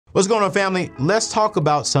What's going on, family? Let's talk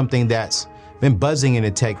about something that's been buzzing in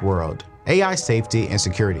the tech world, AI safety and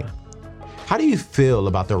security. How do you feel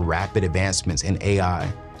about the rapid advancements in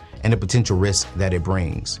AI and the potential risk that it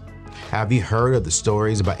brings? Have you heard of the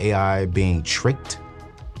stories about AI being tricked?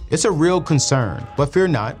 It's a real concern, but fear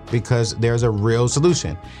not, because there's a real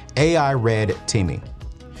solution: AI red teaming.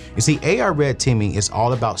 You see, AI red teaming is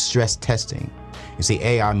all about stress testing. You see,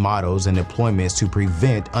 AI models and deployments to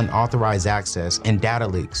prevent unauthorized access and data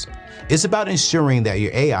leaks. It's about ensuring that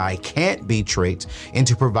your AI can't be tricked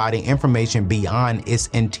into providing information beyond its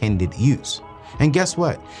intended use. And guess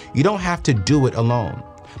what? You don't have to do it alone.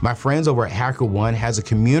 My friends over at HackerOne has a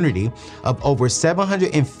community of over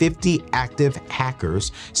 750 active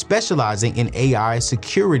hackers specializing in AI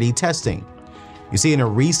security testing. You see, in a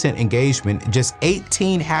recent engagement, just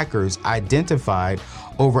 18 hackers identified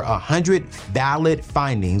over 100 valid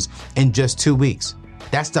findings in just 2 weeks.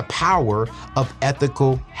 That's the power of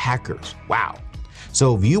ethical hackers. Wow.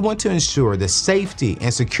 So if you want to ensure the safety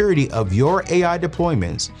and security of your AI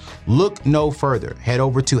deployments, look no further. Head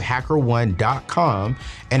over to hackerone.com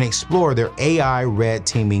and explore their AI red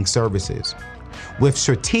teaming services. With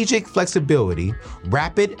strategic flexibility,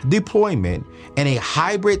 rapid deployment, and a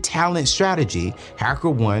hybrid talent strategy,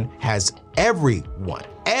 HackerOne has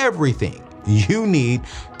everything you need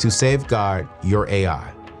to safeguard your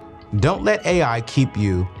AI. Don't let AI keep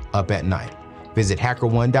you up at night. Visit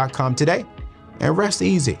hackerone.com today and rest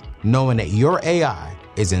easy, knowing that your AI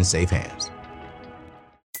is in safe hands.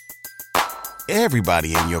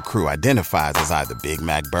 Everybody in your crew identifies as either Big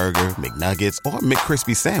Mac Burger, McNuggets, or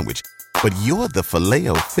McCrispy Sandwich. But you're the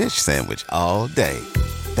Filet-O-Fish Sandwich all day.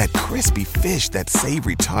 That crispy fish, that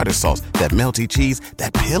savory tartar sauce, that melty cheese,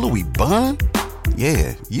 that pillowy bun.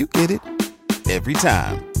 Yeah, you get it. Every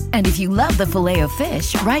time. And if you love the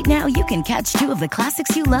Filet-O-Fish, right now you can catch two of the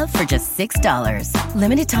classics you love for just $6.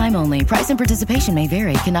 Limited time only. Price and participation may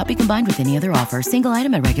vary. Cannot be combined with any other offer. Single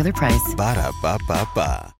item at regular price.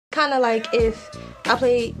 Ba-da-ba-ba-ba. Kind of like if I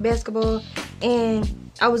played basketball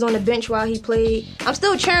and I was on the bench while he played, I'm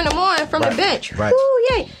still cheering him on from the bench. Right.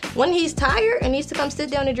 Woo, yay. When he's tired and needs to come sit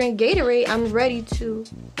down and drink Gatorade, I'm ready to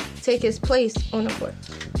take his place on the court.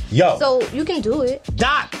 Yo. So you can do it.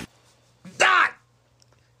 Doc!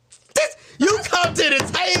 You come to the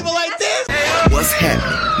table like this? What's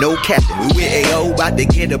happening? No captain. We with AO, about to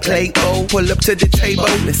get a plate. Oh, pull up to the table.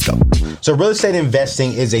 Let's go. So real estate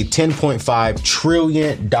investing is a $10.5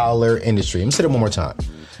 trillion industry. Let me say that one more time.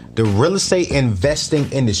 The real estate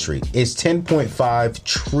investing industry is $10.5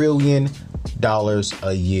 trillion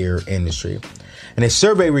a year industry. And a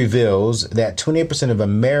survey reveals that 28% of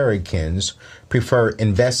Americans prefer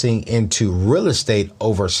investing into real estate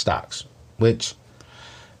over stocks, which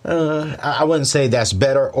I wouldn't say that's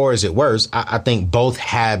better or is it worse. I think both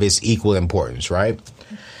have its equal importance, right?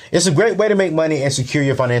 It's a great way to make money and secure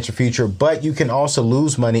your financial future, but you can also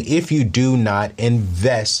lose money if you do not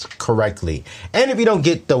invest correctly. And if you don't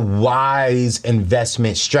get the wise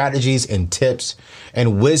investment strategies and tips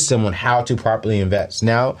and wisdom on how to properly invest.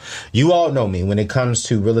 Now, you all know me when it comes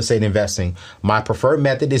to real estate investing. My preferred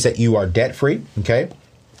method is that you are debt-free, okay?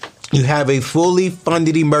 You have a fully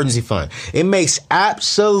funded emergency fund. It makes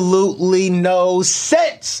absolutely no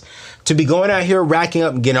sense to be going out here racking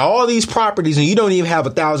up and getting all these properties and you don't even have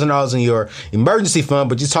 $1,000 in your emergency fund,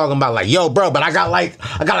 but you're talking about like, yo, bro, but I got like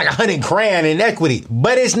 $100,000 in equity.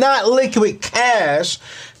 But it's not liquid cash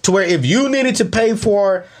to where if you needed to pay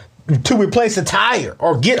to replace a tire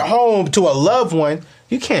or get home to a loved one,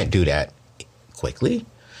 you can't do that quickly.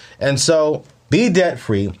 And so be debt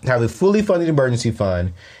free, have a fully funded emergency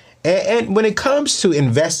fund. And when it comes to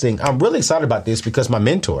investing, I'm really excited about this because my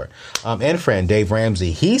mentor and friend, Dave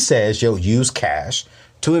Ramsey, he says, use cash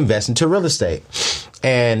to invest into real estate.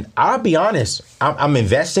 And I'll be honest, I'm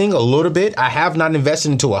investing a little bit. I have not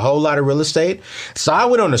invested into a whole lot of real estate. So I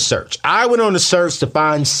went on a search. To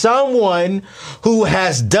find someone who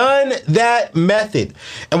has done that method.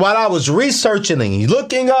 And while I was researching and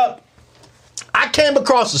looking up, I came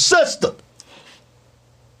across a system.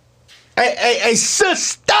 A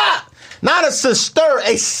sister, not a sister,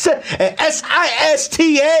 a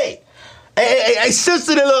S-I-S-T-A, a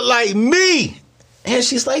sister that looked like me. And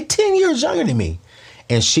she's like 10 years younger than me.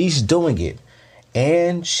 And she's doing it.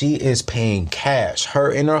 And she is paying cash.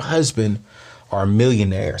 Her and her husband are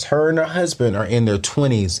millionaires. Her and her husband are in their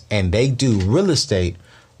 20s and they do real estate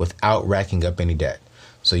without racking up any debt.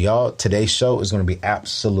 So y'all, today's show is going to be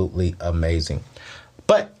absolutely amazing.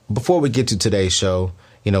 But before we get to today's show,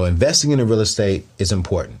 investing in real estate is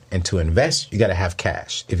important. And to invest, you got to have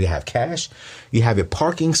cash. If you have cash, you have it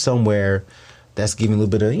parking somewhere that's giving a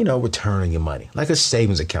little bit of, return on your money, like a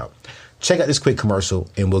savings account. Check out this quick commercial,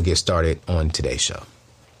 and we'll get started on today's show.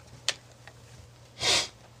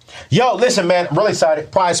 Yo, listen, man, I'm really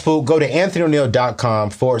excited. Prize Pool, go to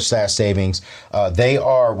anthonyoneal.com/savings. They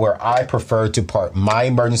are where I prefer to park my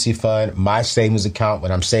emergency fund, my savings account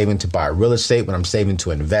when I'm saving to buy real estate, when I'm saving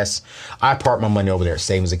to invest. I park my money over there at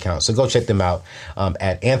savings account. So go check them out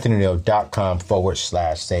at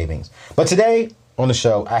anthonyoneal.com/savings. But today on the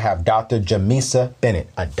show, I have Dr. Jamisa Bennett,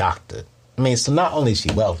 a doctor. I mean, so not only is she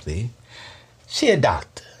wealthy, she a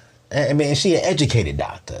doctor. I mean, she an educated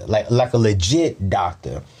doctor, like a legit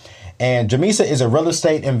doctor. And Jamisa is a real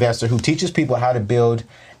estate investor who teaches people how to build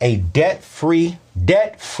a debt-free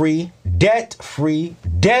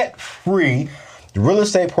real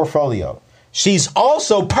estate portfolio. She's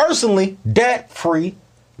also personally debt-free.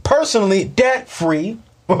 I'm going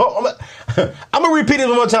to repeat it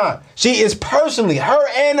one more time. She is personally, her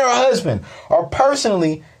and her husband are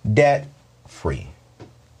personally debt-free.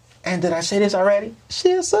 And did I say this already?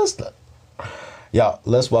 She a sister. Y'all,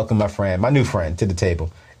 let's welcome my new friend to the table,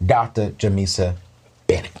 Dr. Jamisa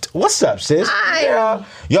Bennett. What's up, sis? Hi.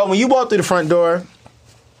 Yo, when you walked through the front door,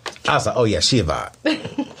 I was like, oh, yeah, she a vibe.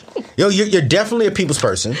 Yo, you're definitely a people's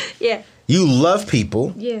person. Yeah. You love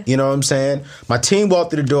people. Yeah. You know what I'm saying? My team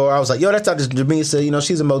walked through the door. I was like, yo, that's Dr. Jamisa. You know,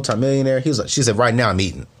 she's a multimillionaire. She said, right now I'm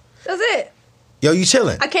eating. That's it. Yo, you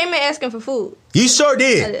chilling? I came in asking for food. You sure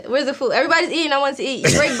did. Where's the food? Everybody's eating. I want to eat.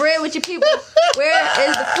 You break bread with your people. Where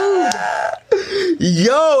is the food?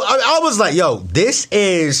 Yo, I was like, yo,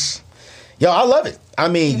 I love it. I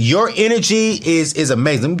mean, your energy is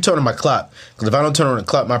amazing. Let me turn on my clock, because if I don't turn on the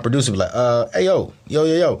clock, my producer will be like, hey, yo.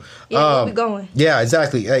 Yeah, where we going? Yeah,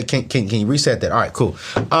 exactly. Hey, can you reset that? All right, cool.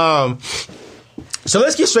 So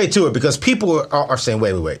let's get straight to it, because people are saying,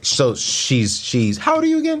 wait. So she's how old are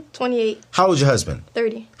you again? 28. How old is your husband?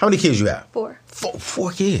 30. How many kids you have? 4.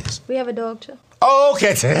 Four kids. We have a dog, too. Oh,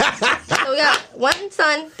 okay. So we got 1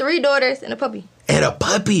 son, 3 daughters, and a puppy. And a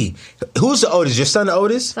puppy. Who's the oldest? Your son the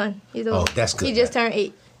oldest? Son. He's the oldest. Oh, that's good. He just turned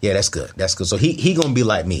 8. Yeah, that's good. So he gonna be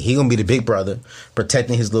like me. He gonna be the big brother,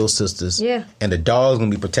 protecting his little sisters. Yeah. And the dog's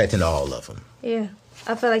gonna be protecting all of them. Yeah.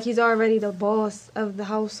 I feel like he's already the boss of the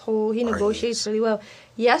household. He negotiates really well.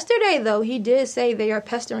 Yesterday, though, he did say they are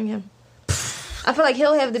pestering him. I feel like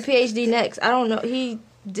he'll have the PhD next. I don't know. He's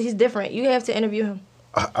different. You have to interview him.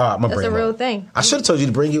 That's a real thing. I should have told you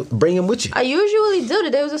to bring him with you. I usually do.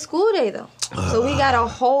 Today was a school day, though. So we got a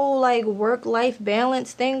whole, work-life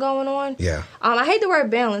balance thing going on. Yeah. I hate the word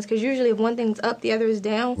balance, because usually if one thing's up, the other is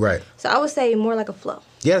down. Right. So I would say more like a flow.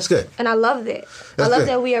 Yeah, that's good. And I love that. That's I love good.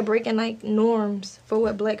 that we are breaking, norms for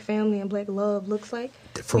what black family and black love looks like.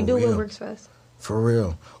 For we do real. what works for us. For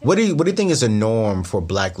real. What do you think is a norm for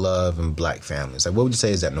black love and black families? Like, what would you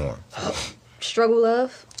say is that norm? Struggle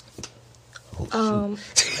love.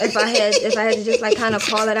 If I had to just kind of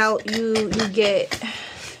call it out, you get,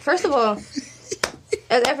 first of all,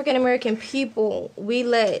 as African American people, we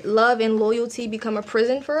let love and loyalty become a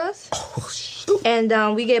prison for us. Oh, shoot.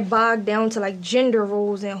 And we get bogged down to gender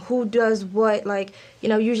roles and who does what.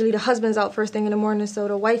 Usually the husband's out first thing in the morning, so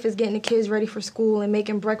the wife is getting the kids ready for school and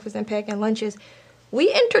making breakfast and packing lunches.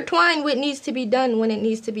 We intertwine what needs to be done when it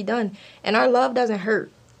needs to be done. And our love doesn't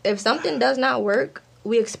hurt. If something does not work,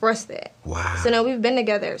 we express that. Wow. So now we've been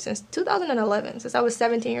together since 2011, since I was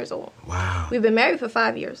 17 years old. Wow. We've been married for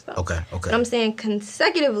 5 years, though. Okay. And I'm saying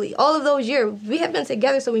consecutively, all of those years, we have been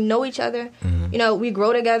together so we know each other. Mm-hmm. We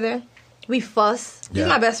grow together. We fuss. Yeah. He's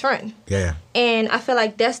my best friend. Yeah. And I feel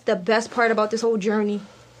like that's the best part about this whole journey.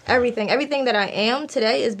 Everything that I am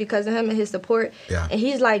today is because of him and his support. Yeah. And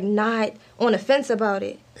he's not on the fence about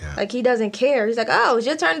it. Yeah. He doesn't care. He's like, oh, it's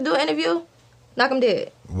your turn to do an interview? Knock him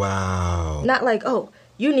dead. Wow. Not like, oh,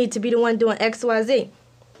 you need to be the one doing X, Y, Z.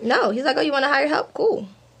 No, he's like, oh, you want to hire help? Cool.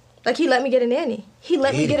 He let me get a nanny. He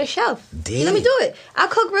let me get a chef. He let me do it. I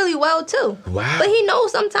cook really well, too. Wow. But he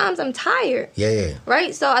knows sometimes I'm tired. Yeah.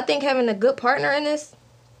 Right? So I think having a good partner in this,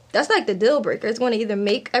 that's the deal breaker. It's going to either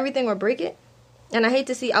make everything or break it. And I hate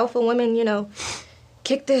to see alpha women,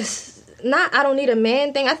 kick this, I don't need a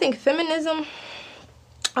man thing. I think feminism,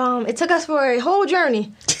 it took us for a whole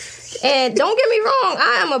journey. And don't get me wrong,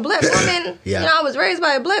 I am a black woman. Yeah. I was raised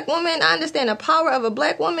by a black woman. I understand the power of a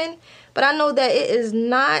black woman. But I know that it is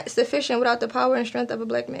not sufficient without the power and strength of a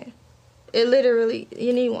black man. It literally,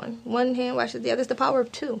 you need one. One hand washes the other. It's the power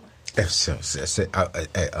of 2. That's it.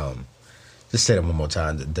 Just say that one more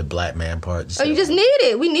time. The black man part. You just need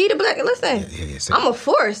it. We need a black. Listen, Yeah, I'm a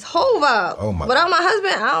force. Whole vibe. Oh my. Without my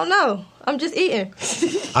husband, I don't know. I'm just eating.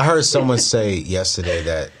 I heard someone say yesterday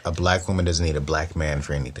that a black woman doesn't need a black man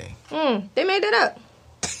for anything. They made that up.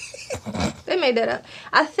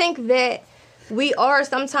 I think that we are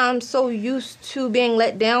sometimes so used to being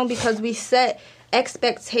let down because we set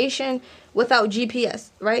expectation without GPS,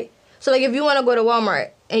 right? So, like, if you want to go to Walmart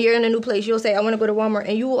and you're in a new place, you'll say, I want to go to Walmart,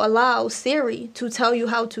 and you will allow Siri to tell you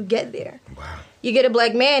how to get there. Wow. You get a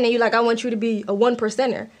black man, and you're like, I want you to be a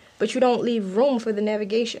 1%er, but you don't leave room for the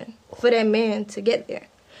navigation for that man to get there.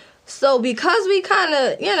 So, because we kind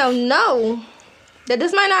of, know that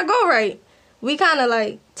this might not go right, we kind of,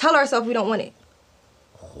 like, tell ourselves we don't want it.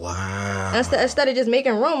 Wow. Instead of just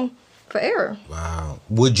making room for error. Wow.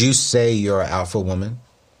 Would you say you're an alpha woman?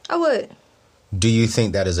 I would. Do you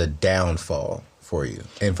think that is a downfall for you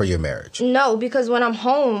and for your marriage? No, because when I'm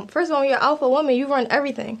home, first of all, when you're an alpha woman, you run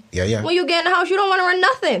everything. Yeah. When you get in the house, you don't want to run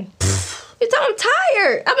nothing. You tell them I'm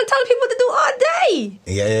tired. I've been telling people what to do all day.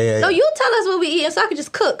 Yeah. So you tell us what we eat, so I can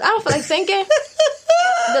just cook. I don't feel like thinking.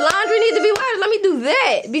 The laundry needs to be washed. Let me do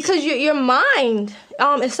that. Because your mind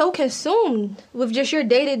is so consumed with just your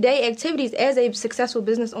day-to-day activities as a successful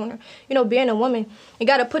business owner. Being a woman, you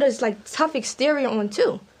got to put this, like, tough exterior on,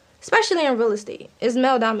 too. Especially in real estate. It's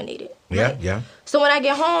male-dominated. Right? Yeah. So when I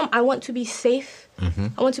get home, I want to be safe. Mm-hmm.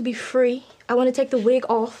 I want to be free. I want to take the wig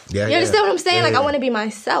off. Yeah, you understand what I'm saying? Yeah. I want to be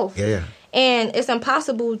myself. Yeah. And it's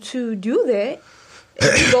impossible to do that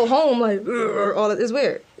if you go home like, all of it's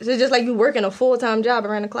weird. It's just like you working a full-time job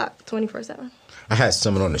around the clock, 24/7. I had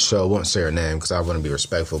someone on the show, I won't say her name because I want to be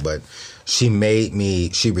respectful, but she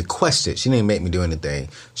requested, she didn't make me do anything.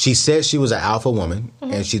 She said she was an alpha woman,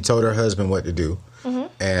 and she told her husband what to do.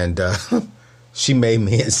 And she made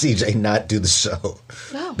me and CJ not do the show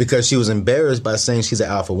because she was embarrassed by saying she's an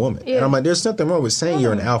alpha woman. Yeah. And I'm like, there's nothing wrong with saying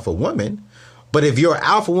you're an alpha woman. But if you're an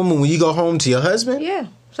alpha woman when you go home to your husband, yeah,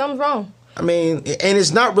 something's wrong. I mean, and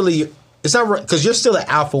it's not because you're still an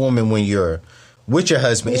alpha woman when you're with your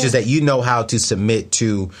husband. Yeah. It's just that you know how to submit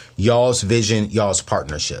to y'all's vision, y'all's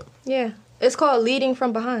partnership. Yeah, it's called leading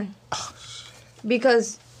from behind.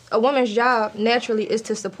 Because a woman's job naturally is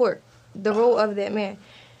to support the role of that man.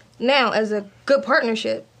 Now, as a good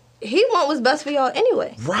partnership, he want what's best for y'all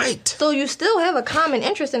anyway. Right. So you still have a common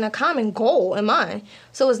interest and a common goal in mind.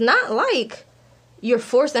 So it's not like you're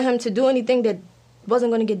forcing him to do anything that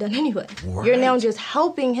wasn't going to get done anyway. Right. You're now just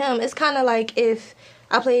helping him. It's kind of like if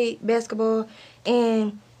I played basketball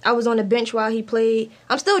and I was on the bench while he played.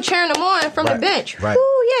 I'm still cheering him on from the bench. Right.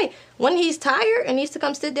 Woo, yay. When he's tired and needs to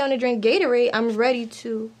come sit down and drink Gatorade, I'm ready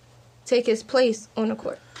to take his place on the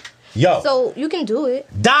court. Yo. So you can do it.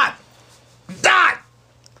 Dot.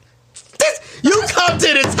 You come to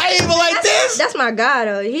the table like this? That's my guy,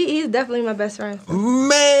 though. He's definitely my best friend.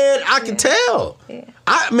 Man, I can tell. Yeah.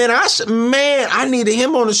 I needed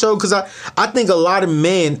him on the show because I think a lot of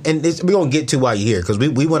men, and we're going to get to while you're here because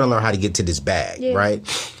we want to learn how to get to this bag, right?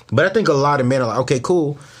 But I think a lot of men are like, okay,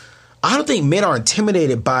 cool. I don't think men are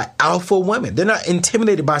intimidated by alpha women. They're not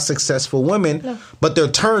intimidated by successful women, but they're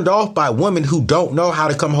turned off by women who don't know how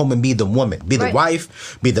to come home and be the woman, be the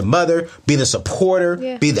wife, be the mother, be the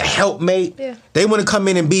supporter, be the helpmate. Yeah. They want to come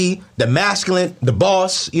in and be the masculine, the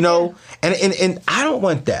boss, and I don't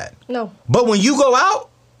want that. No. But when you go out,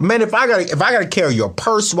 man, if I gotta carry your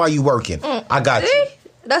purse while you working, I got you.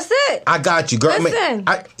 That's it. I got you, girl. Listen.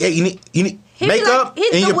 You need makeup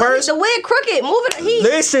in your purse. The wig crooked. Moving.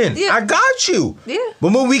 Listen, I got you. Yeah.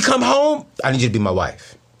 But when we come home, I need you to be my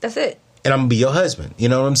wife. That's it. And I'm going to be your husband. You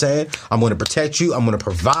know what I'm saying? I'm going to protect you. I'm going to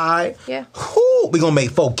provide. Yeah. We're going to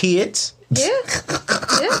make 4 kids. Yeah.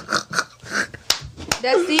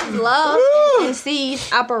 That sees love and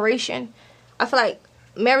sees operation. I feel like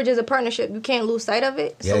marriage is a partnership. You can't lose sight of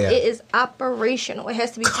it. So it is operational. It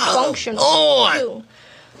has to be functional. Too.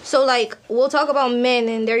 So, like, we'll talk about men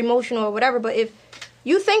and they're emotional or whatever, but if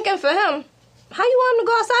you thinking for him, how you want him to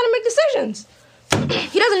go outside and make decisions?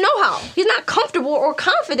 He doesn't know how. He's not comfortable or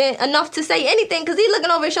confident enough to say anything because he's looking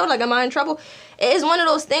over his shoulder like, am I in trouble? It is one of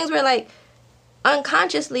those things where, like,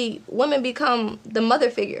 unconsciously, women become the mother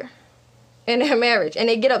figure in their marriage, and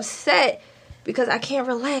they get upset because I can't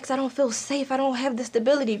relax, I don't feel safe, I don't have the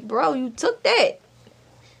stability. Bro, you took that.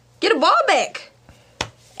 Get a ball back.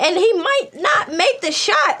 And he might not make the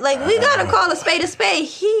shot. Like, we got to call a spade a spade.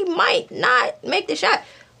 He might not make the shot.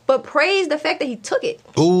 But praise the fact that he took it.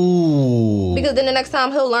 Ooh. Because then the next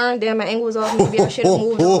time he'll learn, damn, my angle was off. Maybe I should have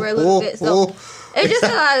moved over a little bit. So it's just a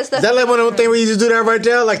lot of stuff. Is that like one of those things where you just do that right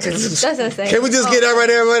there? Like, that's insane. Can we just get that right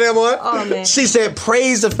there, boy? Oh, man. She said,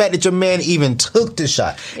 praise the fact that your man even took the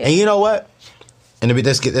shot. Yeah. And you know what? And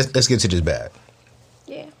let's get to this bag.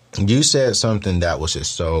 Yeah. You said something that was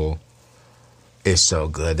just so... It's so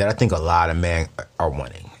good that I think a lot of men are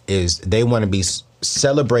wanting is they want to be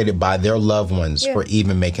celebrated by their loved ones for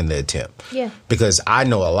even making the attempt. Yeah. Because I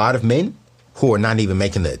know a lot of men who are not even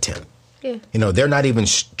making the attempt. Yeah. You know, they're not even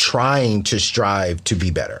trying to strive to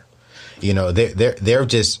be better. You know,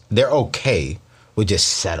 they're okay with just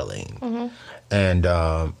settling. Mm-hmm. And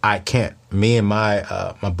I can't. Me and my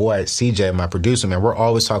boy CJ, my producer, man, we're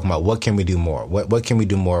always talking about what can we do more. What can we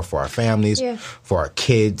do more for our families, for our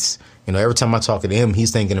kids. You know, every time I talk to him,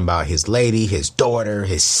 he's thinking about his lady, his daughter,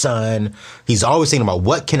 his son. He's always thinking about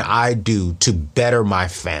what can I do to better my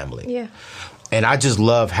family. Yeah. And I just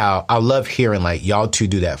love I love hearing like y'all two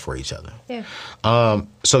do that for each other. Yeah.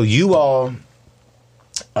 So you all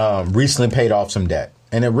recently paid off some debt,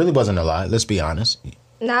 and it really wasn't a lot. Let's be honest.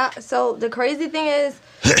 Nah. So the crazy thing is,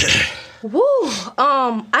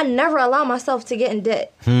 I never allow myself to get in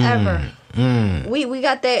debt ever. We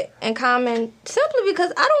got that in common simply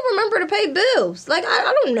because I don't remember to pay bills. Like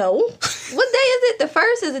I don't know what day is it. The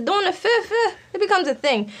 1st? Is it during the 5th? It becomes a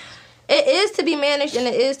thing. It is to be managed and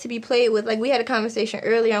it is to be played with. Like we had a conversation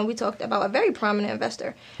earlier and we talked about a very prominent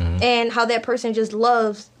investor and how that person just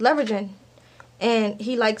loves leveraging and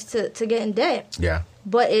he likes to get in debt. Yeah.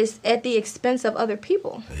 But it's at the expense of other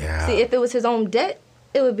people. Yeah. See, if it was his own debt,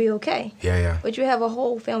 it would be okay. Yeah. But you have a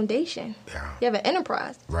whole foundation. Yeah. You have an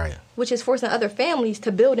enterprise. Right. Which is forcing other families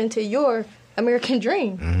to build into your American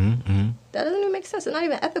dream. That doesn't even make sense. It's not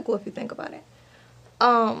even ethical if you think about it.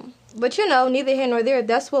 But you know, neither here nor there.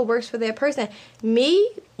 That's what works for that person. Me,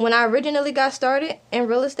 when I originally got started in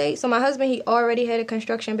real estate, so my husband, he already had a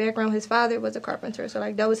construction background. His father was a carpenter. So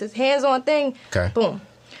like that was his hands-on thing. Okay. Boom.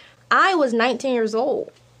 I was 19 years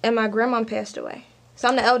old and my grandma passed away. So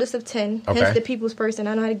I'm the eldest of 10. Okay. Hence the people's person.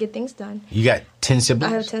 I know how to get things done. You got 10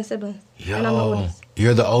 siblings? I have 10 siblings. Yo, and I'm the oldest.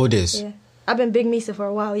 You're the oldest. Yeah. I've been Big Misa for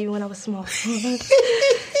a while, even when I was small.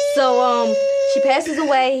 So she passes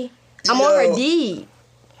away. I'm on her deed.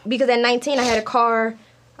 Because at 19, I had a car.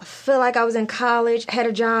 I feel like I was in college. I had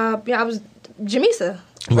a job. You know, I was Jamisa.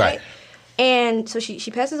 Right? And so she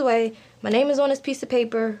passes away. My name is on this piece of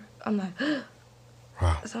paper. I'm like,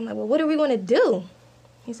 wow. So I'm like, well, what are we going to do?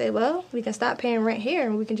 He said, well, we can stop paying rent here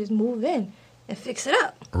and we can just move in and fix it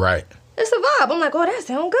up. Right. It's a vibe. I'm like, oh, that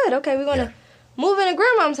sounds good. Okay, we're going to move into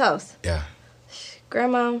Grandma's house. Yeah.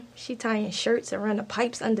 Grandma, she tying shirts around the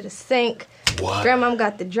pipes under the sink. What? Grandma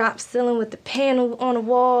got the drop ceiling with the panel on the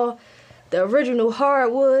wall. The original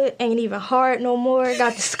hardwood ain't even hard no more.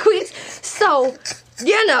 Got the squeaks. So,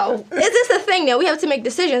 you know, it's just a thing now. We have to make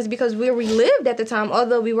decisions because where we lived at the time,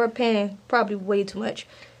 although we were paying probably way too much,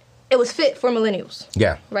 it was fit for millennials.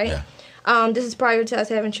 Yeah. Right? Yeah. This is prior to us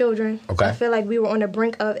having children. Okay. I feel like we were on the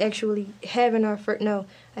brink of actually having our first. No,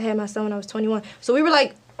 I had my son when I was 21. So we were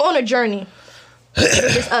like on a journey. It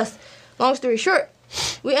was just us. Long story short,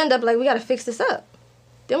 we end up like, we got to fix this up.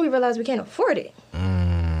 Then we realized we can't afford it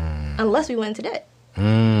unless we went into debt.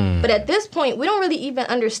 But at this point, we don't really even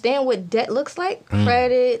understand what debt looks like.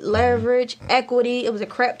 Credit, leverage, equity. It was a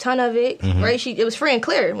crap ton of it, right? It was free and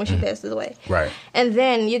clear when she passed away. Right. And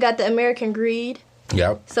then you got the American greed.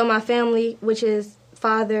 Yep. So my family, which is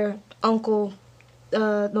father, uncle,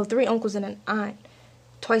 3 uncles and an aunt,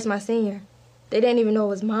 twice my senior, they didn't even know it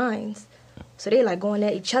was mine. So they like going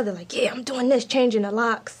at each other like, yeah, I'm doing this, changing the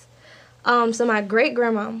locks. So my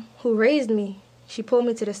great-grandma, who raised me, she pulled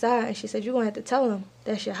me to the side and she said, you're going to have to tell them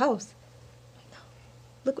that's your house. No,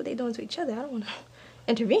 look what they're doing to each other. I don't want to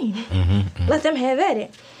intervene. Let them have at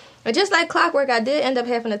it. And just like clockwork, I did end up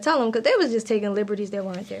having to tell them because they was just taking liberties that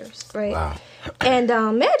weren't theirs, right? Wow. And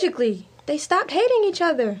magically, they stopped hating each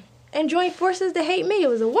other and joined forces to hate me. It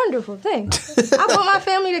was a wonderful thing. I put my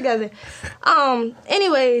family together.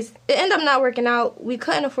 Anyways, it ended up not working out. We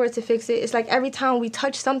couldn't afford to fix it. It's like every time we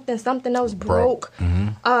touched something, something else broke.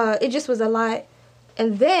 It just was a lot.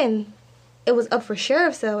 And then it was up for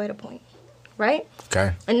sheriff's sale at a point, right?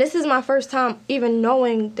 Okay. And this is my first time even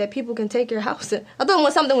knowing that people can take your house. I thought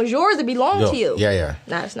when something was yours, it belonged to you. Yeah.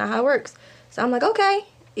 Nah, that's not how it works. So I'm like, okay,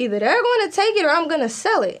 either they're going to take it or I'm going to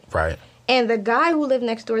sell it. Right. And the guy who lived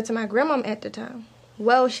next door to my grandmom at the time,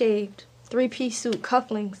 well-shaved, 3-piece suit,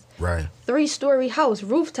 cufflinks, right, 3-story house,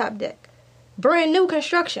 rooftop deck, brand new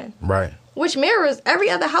construction, right, which mirrors every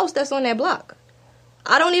other house that's on that block.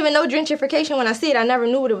 I don't even know gentrification when I see it. I never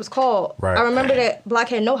knew what it was called. Right. I remember that block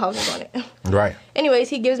had no houses on it. Right. Anyways,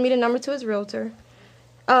 he gives me the number to his realtor.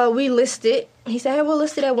 We list it. He said, hey, we'll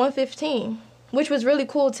list it at $115, which was really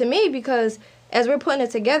cool to me because as we're putting it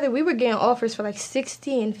together, we were getting offers for like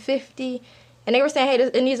 $60 and $50. And they were saying, hey,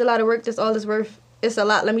 it needs a lot of work. That's all it's worth. It's a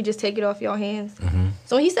lot. Let me just take it off your hands.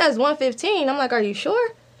 So when he says $115, I'm like, are you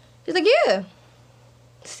sure? He's like, yeah.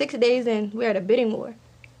 6 days in, we're at a bidding war.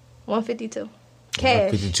 $152.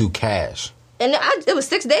 Cash. $152 cash. And it was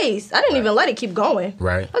 6 days. I didn't even let it keep going.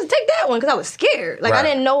 Right. I was like, take that one because I was scared. Like, I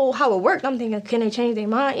didn't know how it worked. I'm thinking, can they change their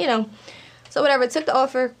mind? You know. So whatever. Took the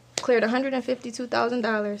offer. cleared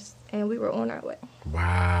 $152,000, and we were on our way.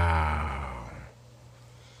 Wow.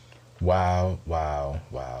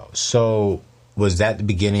 So was that the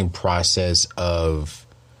beginning process of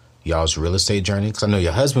y'all's real estate journey? Because I know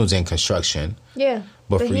your husband was in construction. Yeah.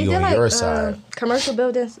 But for you on your side. Commercial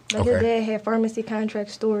buildings. Like his dad had pharmacy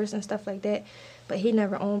contract stores and stuff like that. But he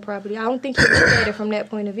never owned property. I don't think he looked at it from that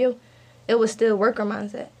point of view. It was still worker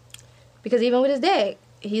mindset. Because even with his dad,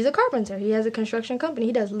 he's a carpenter. He has a construction company.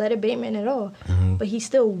 He does lead abatement and all. Mm-hmm. But he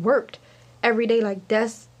still worked every day. Like,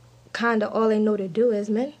 that's kind of all they know to do as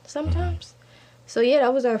men sometimes. Mm-hmm. So, yeah,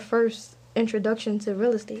 that was our first introduction to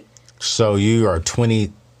real estate. So you are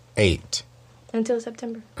 28. Until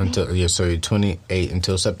September. So you're 28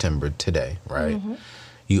 until September today, right? Mm-hmm.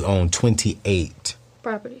 You own 28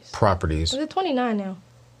 properties. Is it 29 now?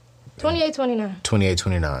 28, 29. 28,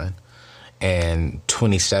 29. And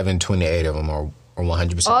 27, 28 of them are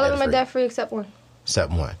 100% all of them are debt-free except one.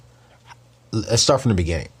 Except one. Let's start from the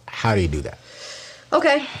beginning. How do you do that?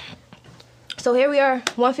 Okay. So here we are,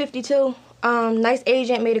 152. Nice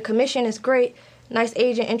agent made a commission. It's great. Nice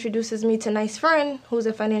agent introduces me to nice friend who's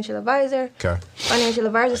a financial advisor. Okay. Financial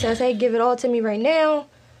advisor says, hey, give it all to me right now.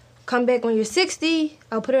 Come back when you're 60.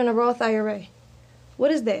 I'll put it in a Roth IRA.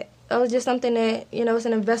 What is that? Oh, it's just something that, it's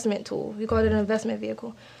an investment tool. We call it an investment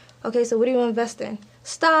vehicle. Okay, so what do you invest in?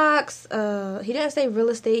 Stocks. He didn't say real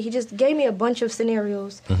estate. He just gave me a bunch of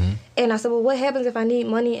scenarios. Mm-hmm. And I said, well, what happens if I need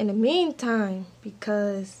money in the meantime?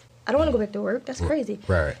 Because I don't want to go back to work. That's crazy.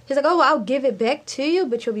 Right. He's like, oh, well, I'll give it back to you,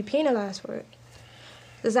 but you'll be penalized for it.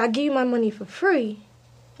 Because I give you my money for free,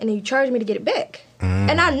 and then you charge me to get it back.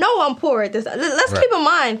 Mm. And I know I'm poor at this. Let's keep in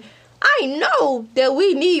mind, I know that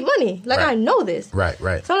we need money. Like, I know this. Right.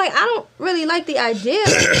 So I'm like, I don't really like the idea.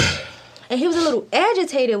 And he was a little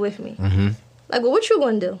agitated with me. Mm-hmm. Like, well, what you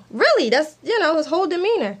going to do? Really? That's, his whole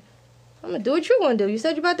demeanor. I'm going to do what you going to do. You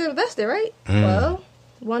said you about to invest it, right? Mm. Well,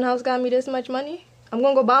 one house got me this much money. I'm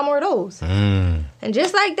going to go buy more of those. Mm. And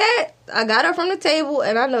just like that, I got up from the table,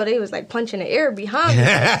 and I know they was, like, punching the air behind me.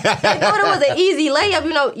 They thought it was an easy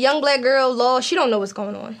layup. Young black girl, law, she don't know what's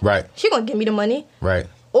going on. Right. She going to give me the money. Right.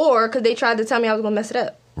 Or because they tried to tell me I was going to mess it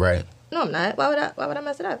up. Right. No, I'm not. Why would I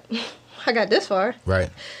mess it up? I got this far. Right.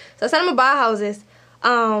 So I said I'm going to buy houses.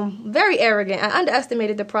 Very arrogant. I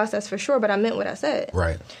underestimated the process for sure, but I meant what I said.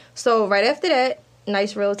 Right. So right after that,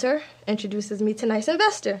 nice realtor introduces me to nice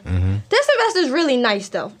investor. Mm-hmm. This investor's really nice,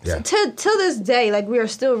 though. Yeah. So till this day, like, we are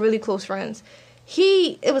still really close friends.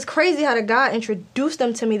 It was crazy how the guy introduced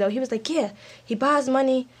them to me, though. He was like, yeah, he buys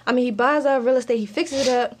real estate, he fixes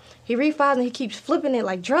it up, he refis, and he keeps flipping it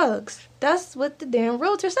like drugs. That's what the damn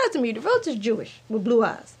realtor said to me. The realtor's Jewish with blue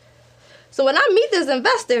eyes. So when I meet this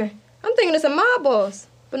investor, I'm thinking it's a mob boss.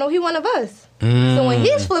 But no, he one of us. Mm. So when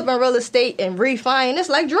he's flipping real estate and refining, it's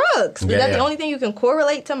like drugs. That's the only thing you can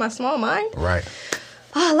correlate to my small mind. Right.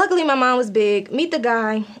 Luckily, my mind was big. Meet the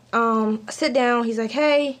guy. Sit down. He's like,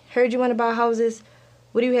 hey, heard you want to buy houses.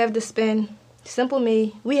 What do you have to spend? Simple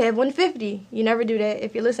me. We have $150. You never do that.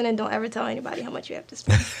 If you're listening, don't ever tell anybody how much you have to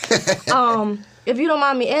spend. If you don't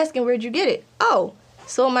mind me asking, where'd you get it? Oh,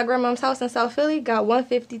 sold my grandma's house in South Philly. Got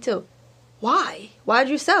 $152. Why? Why'd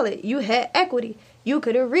you sell it? You had equity. You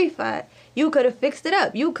could have refied. You could have fixed it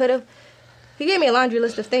up. You could have... He gave me a laundry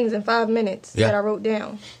list of things in 5 minutes that I wrote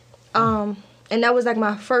down. And that was like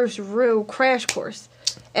my first real crash course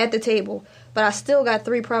at the table. But I still got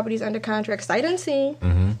 3 properties under contract. Sight unseen.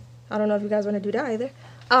 Mm-hmm. I don't know if you guys want to do that either.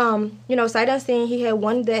 Sight unseen. He had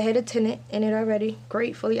one that had a tenant in it already.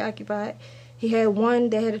 Great, fully occupied. He had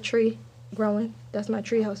one that had a tree growing. That's my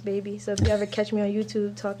treehouse baby. So if you ever catch me on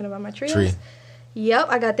YouTube talking about my treehouse. Yep,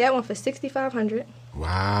 I got that one for $6,500.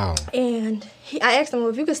 Wow. And I asked him, well,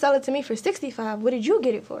 if you could sell it to me for $65, what did you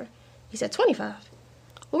get it for? He said, $25. Well,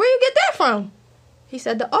 where you get that from? He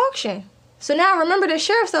said, the auction. So now remember the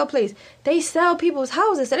sheriff's sale place. They sell people's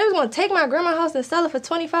houses. So they was going to take my grandma's house and sell it for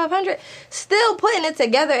 $2,500. Still putting it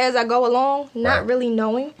together as I go along, not really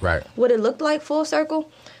knowing what it looked like full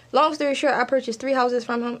circle. Long story short, I purchased 3 houses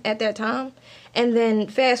from him at that time. And then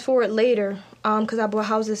fast forward later, because I bought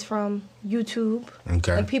houses from YouTube.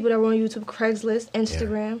 Okay. Like people that were on YouTube, Craigslist,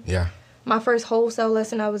 Instagram. Yeah. My first wholesale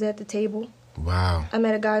lesson, I was at the table. Wow. I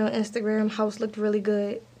met a guy on Instagram. House looked really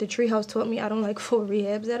good. The treehouse taught me I don't like full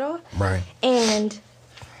rehabs at all. Right. And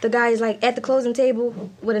the guy is like at the closing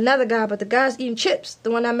table with another guy, but the guy's eating chips.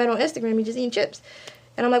 The one I met on Instagram, he just eating chips.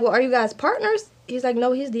 And I'm like, well, are you guys partners? He's like,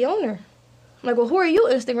 no, he's the owner. I'm like, well, who are you,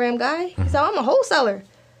 Instagram guy? He said, I'm a wholesaler.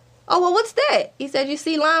 Oh, well, what's that? He said, you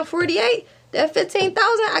see line 48? That $15,000,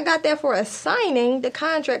 I got that for assigning the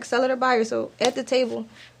contract seller to buyer. So at the table,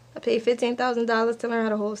 I paid $15,000 to learn how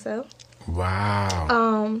to wholesale.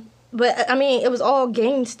 Wow. But I mean, it was all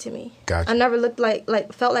gains to me. Gotcha. I never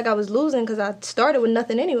felt like I was losing because I started with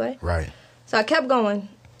nothing anyway. Right. So I kept going.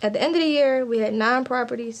 At the end of the year, we had 9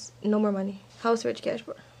 properties, no more money. House rich, cash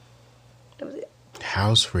poor. That was it.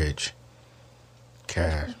 House rich,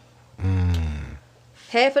 cash.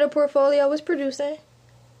 Half of the portfolio was producing.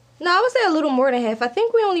 No, I would say a little more than half. I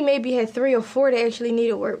think we only maybe had 3 or 4 that actually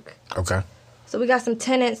needed work. Okay. So we got some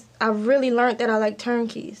tenants. I really learned that I like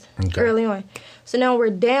turnkeys early on. So now we're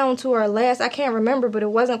down to our last. I can't remember, but it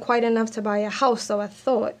wasn't quite enough to buy a house, so I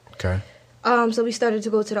thought. Okay. So we started to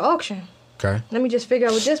go to the auction. Okay. Let me just figure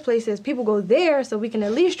out what this place is. People go there, so we can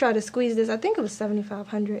at least try to squeeze this. I think it was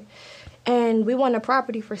 $7,500, and we won a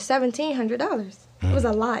property for $1,700. It was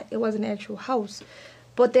a lot. It wasn't an actual house.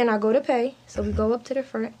 But then I go to pay, so we go up to the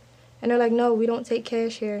front, and they're like, "No, we don't take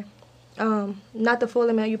cash here. Not the full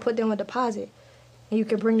amount. You put down a deposit, and you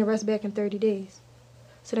can bring the rest back in 30 days."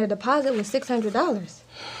 So their deposit was $600.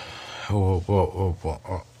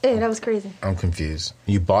 Whoa. Yeah, that was crazy. I'm confused.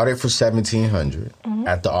 You bought it for $1,700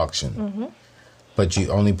 at the auction, but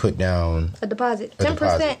you only put down a deposit. A 10%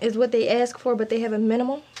 deposit. is what they ask for, but they have a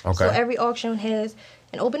minimum. Okay. So every auction has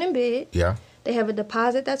an opening bid. Yeah. They have a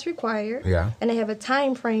deposit that's required. Yeah. And they have a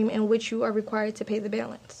time frame in which you are required to pay the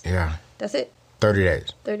balance. Yeah. That's it. 30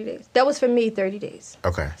 days. 30 days. That was for me, 30 days.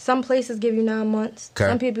 Okay. Some places give you 9 months. Okay.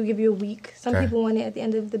 Some people give you a week. Some Okay. people want it at the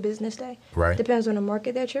end of the business day. Right. Depends on the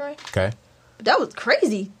market that you're in. Okay. But that was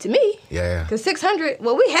crazy to me. Yeah. Because 600,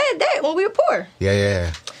 well, we had that when we were poor.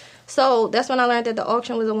 Yeah. So that's when I learned that the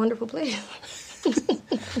auction was a wonderful place.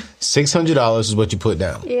 $600 is what you put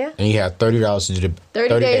down. Yeah. And you have $30 to do the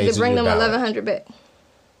 30 days to bring do them the balance. $1,100 back.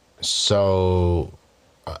 So,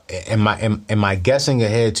 am I guessing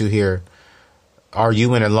ahead to here? Are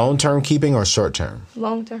you in a long-term keeping or short-term?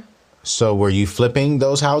 Long term. So, were you flipping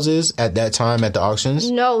those houses at that time at the auctions?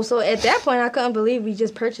 No, so at that point, I couldn't believe we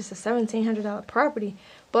just purchased a $1,700 property.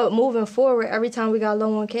 But moving forward, every time we got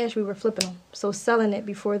low on cash, we were flipping them. So selling it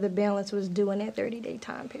before the balance was due in that 30-day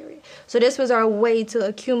time period. So this was our way to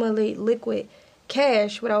accumulate liquid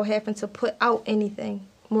cash without having to put out anything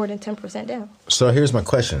more than 10% down. So here's my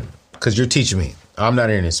question, because you're teaching me. I'm not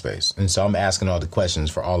in this space, and so I'm asking all the questions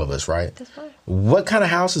for all of us, right? That's fine. What kind of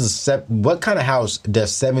house does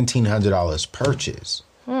 $1,700 purchase?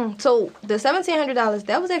 So the $1,700,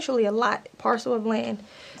 that was actually a lot, parcel of land,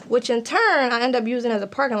 which in turn I end up using as a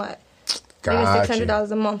parking lot. Maybe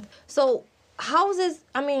 $600 a month. So houses,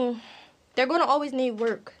 I mean, they're going to always need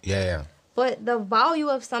work. Yeah. But the value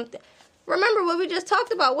of something, remember what we just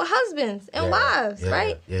talked about with husbands and wives,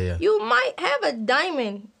 right? Yeah. You might have a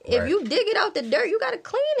diamond. If Right. you dig it out the dirt, you got to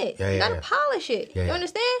clean it. Yeah, you got to yeah. polish it. Yeah, You yeah.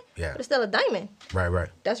 understand? Yeah. But it's still a diamond. Right.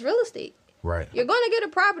 That's real estate. Right. You're going to get a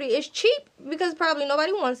property. It's cheap because probably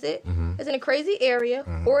nobody wants it. It's in a crazy area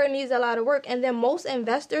or it needs a lot of work. And then most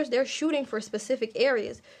investors, they're shooting for specific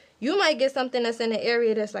areas. You might get something that's in an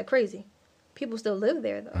area that's like crazy. People still live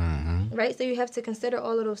there though, right? So you have to consider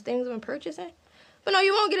all of those things when purchasing. But no,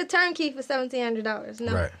 you won't get a turnkey for $1,700.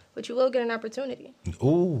 No, Right. But you will get an opportunity.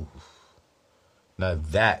 Ooh. Now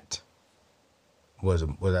that was a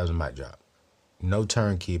mic drop. No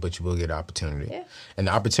turnkey, but you will get opportunity. Yeah. And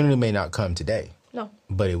the opportunity may not come today, No,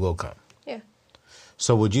 but it will come. yeah.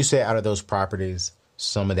 So would you say out of those properties,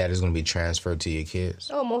 some of that is going to be transferred to your kids?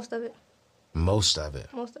 Oh, most of it. Most of it.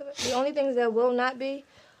 Most of it. The only things that will not be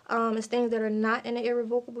is things that are not in an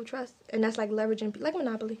irrevocable trust, and that's like leveraging, like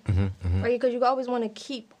Monopoly, right? Because you always want to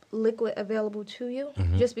keep liquid available to you,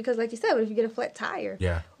 just because, like you said, if you get a flat tire,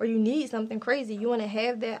 Yeah. or you need something crazy, you want to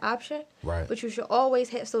have that option, Right. But you should always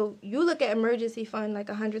have. So you look at emergency fund like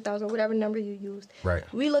 100,000, whatever number you used, Right.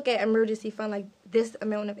 We look at emergency fund like this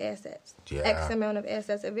amount of assets, Yeah. X amount of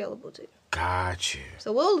assets available to you. Got you.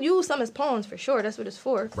 So we'll use some as pawns for sure. That's what it's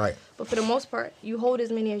for, Right. But for the most part, you hold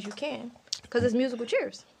as many as you can because it's musical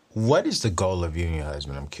chairs. What is the goal of you and your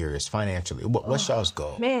husband? I'm curious. Financially, what's y'all's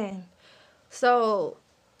goal? Man, so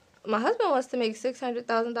my husband wants to make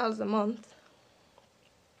 $600,000 a month.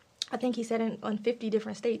 I think he said on 50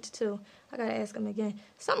 different states too. I gotta ask him again.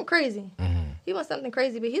 Something crazy. He wants something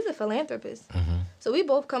crazy, but he's a philanthropist. So we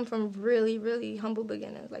both come from really, really humble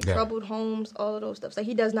beginnings, like Yeah. troubled homes, all of those stuff. So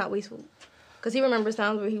he does not waste food because he remembers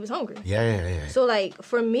times where he was hungry. Yeah. So, like,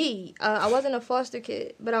 for me, I wasn't a foster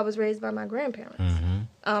kid, but I was raised by my grandparents.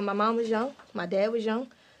 My mom was young. My dad was young.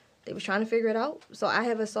 They was trying to figure it out. So I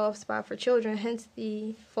have a soft spot for children, hence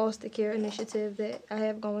the foster care initiative that I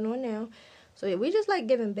have going on now. So, yeah, we just like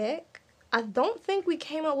giving back. I don't think we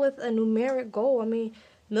came up with a numeric goal. I mean,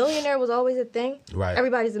 millionaire was always a thing. Right.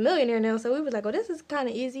 Everybody's a millionaire now. So we was like, oh, this is kind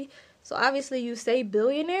of easy. So, obviously, you say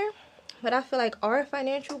billionaire, but I feel like our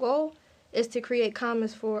financial goal is to create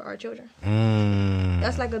commons for our children.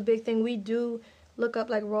 That's like a big thing. We do look up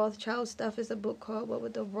like Rothschild stuff. It's a book called What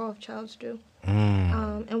Would the Rothschilds Do?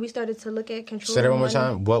 And we started to look at control. Say that one more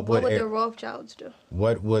time. What would the Rothschilds do?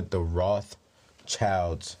 What would the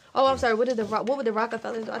Rothschilds? Oh, I'm sorry. What would the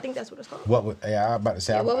Rockefellers do? I think that's what it's called. I'm about to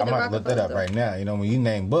say. I might look that up right now. You know, when you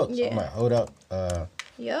name books, I might hold up.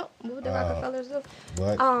 Yep. What would the Rockefellers do?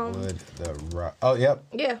 What would the Oh, yep.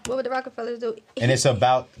 Yeah. What would the Rockefellers do? And it's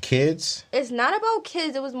about kids. It's not about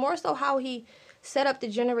kids. It was more so how he set up the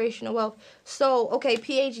generational wealth. So, okay,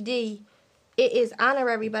 PhD, it is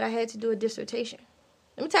honorary, but I had to do a dissertation.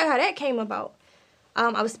 Let me tell you how that came about.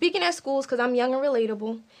 I was speaking at schools because I'm young and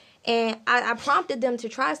relatable, and I prompted them to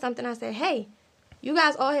try something. I said, hey, you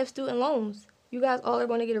guys all have student loans. You guys all are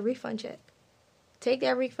going to get a refund check. Take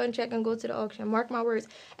that refund check and go to the auction. Mark my words.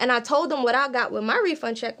 And I told them what I got with my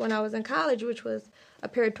refund check when I was in college, which was a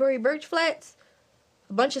pair of Tory Burch flats,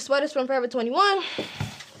 a bunch of sweaters from Forever 21.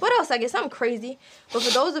 What else? I get something crazy. But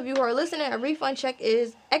for those of you who are listening, a refund check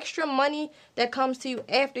is extra money that comes to you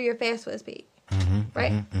after your FAFSA is paid.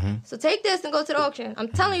 Right? So take this and go to the auction. I'm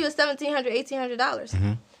telling you, it's $1,700,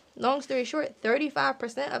 $1,800. Long story short,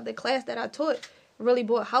 35% of the class that I taught really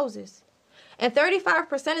bought houses. And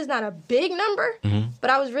 35% is not a big number, but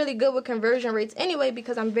I was really good with conversion rates anyway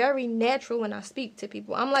because I'm very natural when I speak to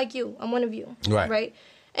people. I'm like you. I'm one of you. Right?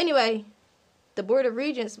 Anyway, the Board of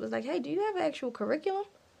Regents was like, hey, do you have an actual curriculum?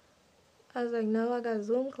 I was like, no, I got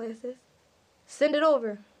Zoom classes. Send it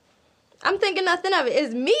over. I'm thinking nothing of it.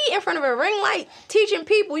 It's me in front of a ring light teaching